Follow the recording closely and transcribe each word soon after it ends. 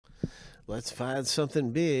Let's find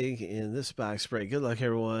something big in this box break. Good luck,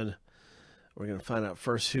 everyone. We're going to find out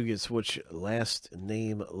first who gets which last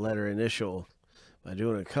name, letter, initial by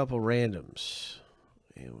doing a couple randoms.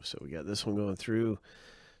 And so we got this one going through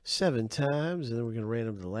 7 times, and then we're going to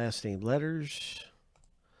random the last name letters.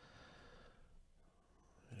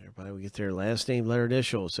 Everybody will get their last name, letter,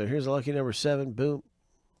 initial. So here's lucky number 7. Boom.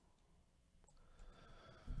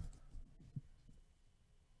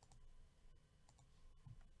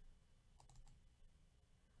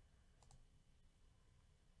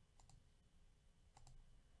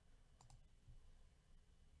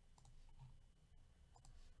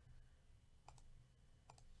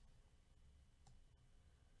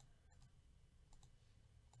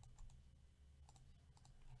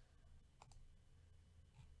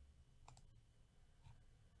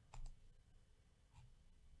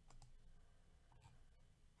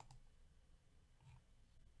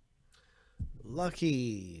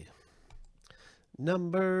 Lucky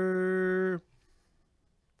number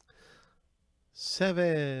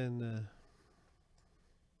 7.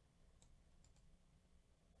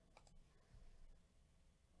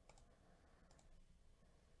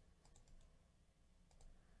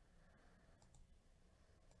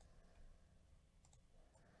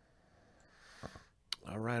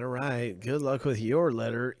 All right, all right. Good luck with your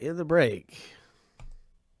letter in the break.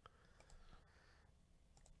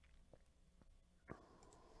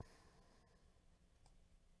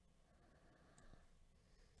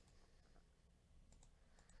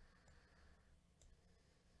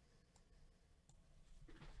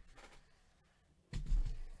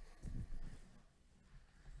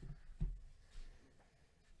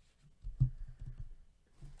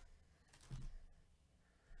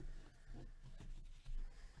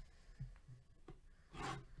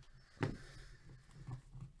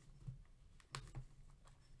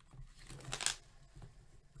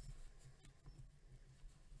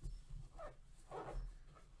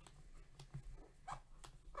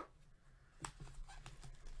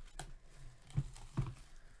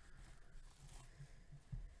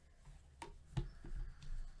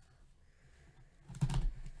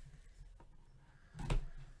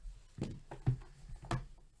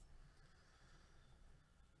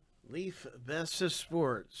 Leaf Best of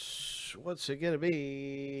Sports. What's it going to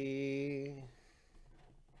be?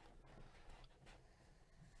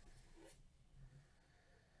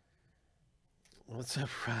 What's up,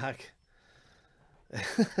 Rock?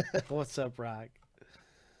 What's up, Rock?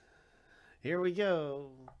 Here we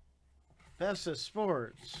go. Best of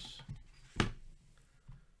Sports.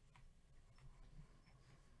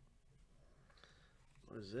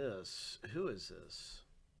 What is this? Who is this?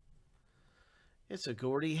 It's a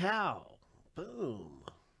Gordie Howe. Boom.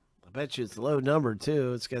 I bet you it's low number,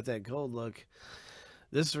 too. It's got that gold look.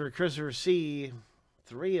 This is for Christopher C.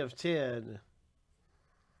 3 of 10.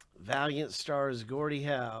 Valiant Stars Gordie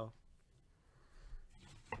Howe.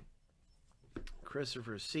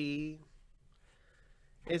 Christopher C.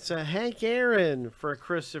 It's a Hank Aaron for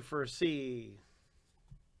Christopher C.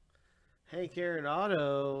 Hank Aaron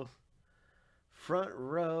auto. Front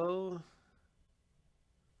row.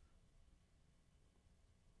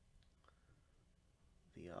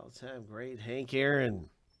 The all-time great Hank Aaron.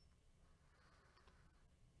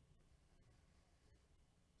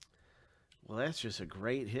 Well, that's just a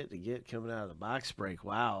great hit to get coming out of the box break.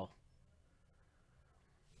 Wow.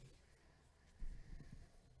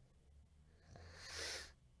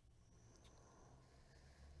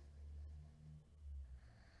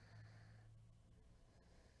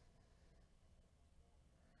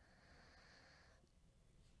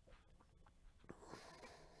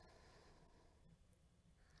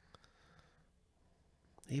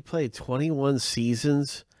 He played 21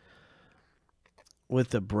 seasons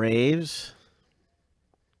with the Braves.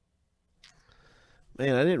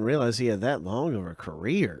 Man, I didn't realize he had that long of a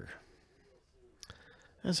career.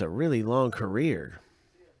 That's a really long career.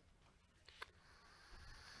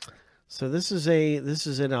 So this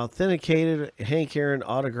is an authenticated Hank Aaron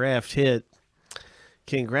autographed hit.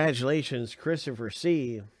 Congratulations, Christopher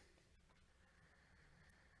C.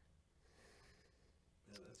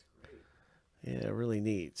 Yeah, really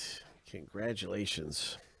neat.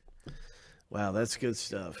 Congratulations. Wow, that's good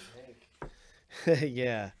stuff.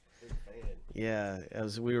 Yeah. Yeah,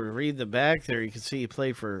 as we were reading the back there, you can see he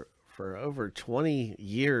played for over 20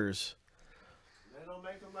 years. They don't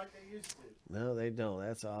make them like they used to. No, they don't.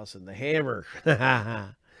 That's awesome. The hammer.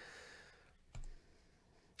 That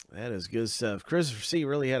is good stuff. Christopher C.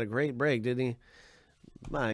 really had a great break, didn't he? My